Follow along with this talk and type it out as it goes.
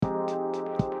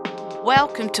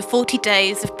Welcome to 40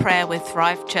 Days of Prayer with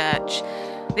Thrive Church.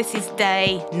 This is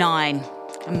day 9,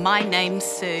 and my name's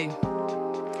Sue.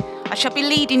 I shall be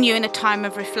leading you in a time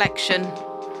of reflection,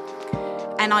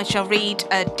 and I shall read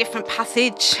a different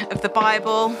passage of the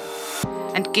Bible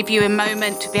and give you a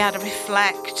moment to be able to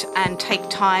reflect and take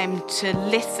time to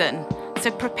listen.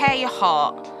 So prepare your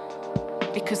heart,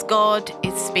 because God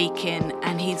is speaking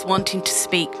and He's wanting to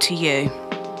speak to you.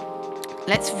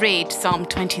 Let's read Psalm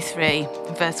 23,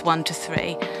 verse 1 to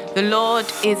 3. The Lord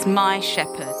is my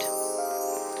shepherd.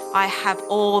 I have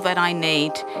all that I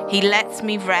need. He lets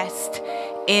me rest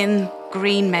in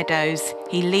green meadows.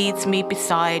 He leads me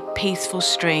beside peaceful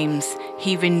streams.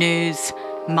 He renews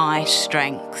my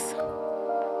strength.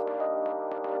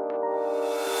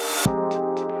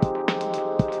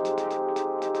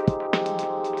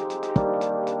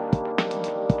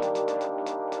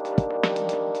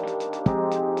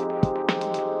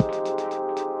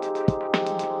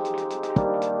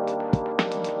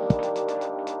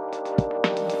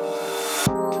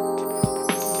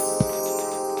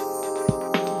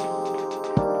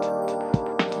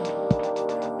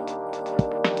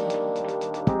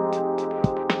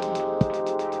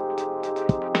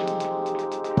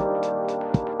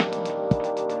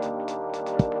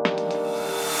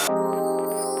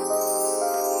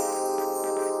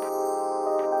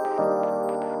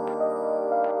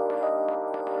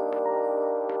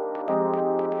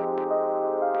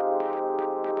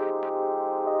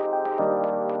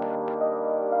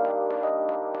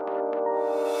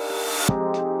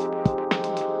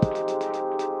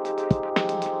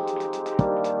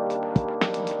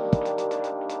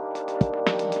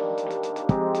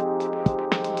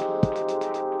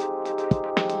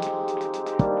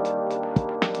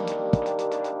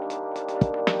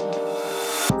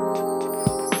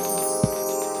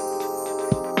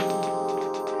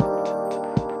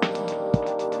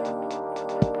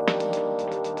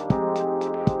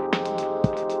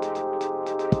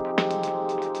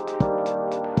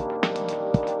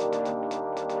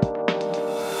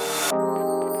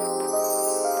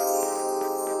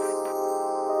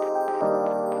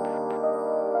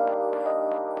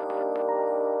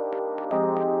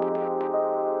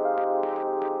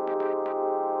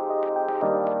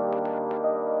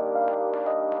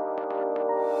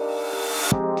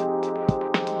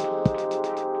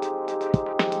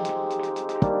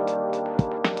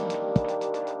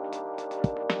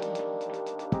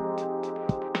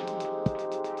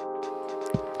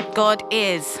 God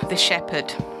is the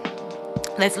shepherd.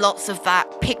 There's lots of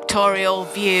that pictorial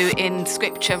view in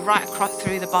scripture right across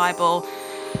through the Bible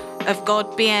of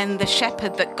God being the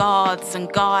shepherd that guards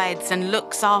and guides and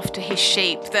looks after his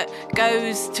sheep, that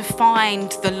goes to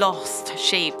find the lost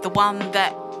sheep, the one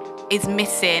that is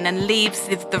missing, and leaves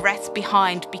the rest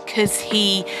behind because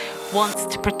he wants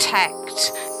to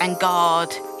protect and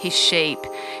guard his sheep.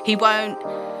 He won't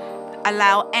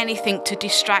allow anything to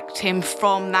distract him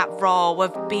from that role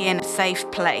of being a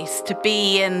safe place, to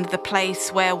be in the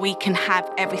place where we can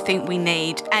have everything we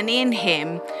need. And in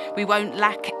him, we won't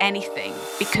lack anything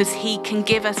because he can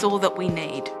give us all that we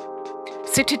need.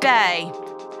 So today,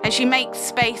 as you make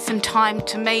space and time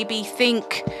to maybe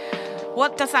think,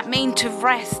 what does that mean to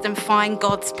rest and find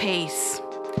God's peace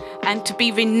and to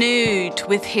be renewed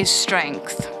with his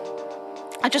strength?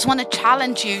 I just want to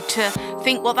challenge you to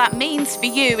think what that means for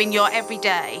you in your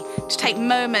everyday, to take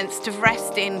moments to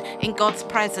rest in God's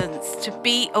presence, to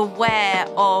be aware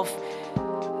of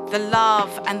the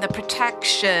love and the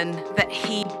protection that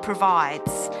he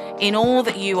provides in all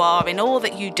that you are, in all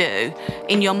that you do,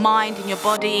 in your mind, in your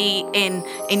body,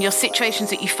 in your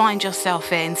situations that you find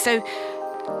yourself in. So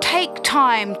take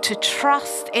time to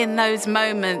trust in those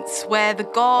moments where the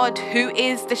God who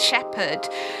is the shepherd,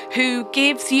 who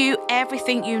gives you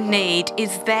everything you need,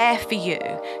 is there for you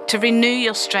to renew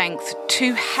your strength,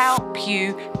 to help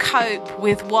you cope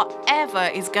with whatever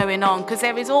is going on, because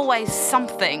there is always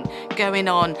something going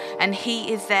on, and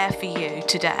he is there for you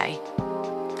today.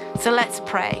 So let's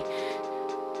pray.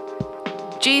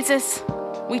 Jesus,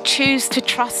 we choose to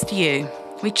trust you.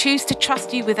 We choose to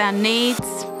trust you with our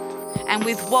needs and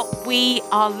with what we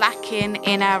are lacking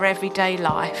in our everyday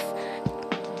life.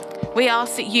 We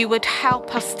ask that you would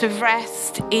help us to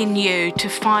rest in you, to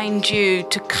find you,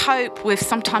 to cope with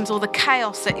sometimes all the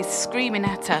chaos that is screaming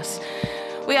at us.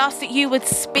 We ask that you would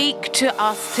speak to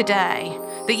us today,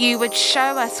 that you would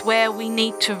show us where we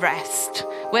need to rest,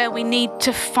 where we need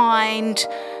to find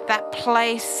that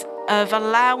place of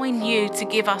allowing you to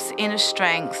give us inner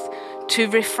strength, to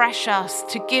refresh us,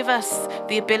 to give us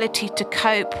the ability to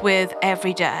cope with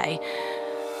every day.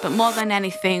 But more than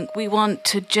anything, we want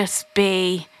to just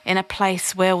be in a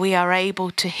place where we are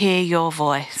able to hear your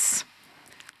voice.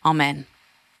 Amen.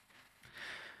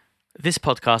 This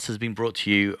podcast has been brought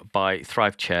to you by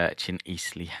Thrive Church in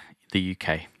Eastleigh, the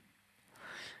UK.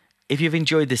 If you've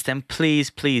enjoyed this, then please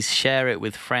share it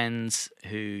with friends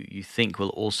who you think will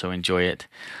also enjoy it.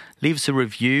 Leave us a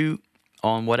review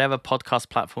on whatever podcast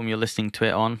platform you're listening to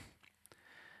it on.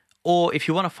 Or if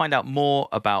you want to find out more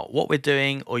about what we're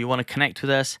doing or you want to connect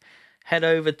with us, head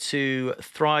over to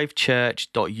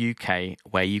thrivechurch.uk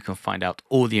where you can find out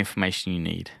all the information you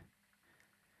need.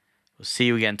 We'll see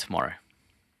you again tomorrow.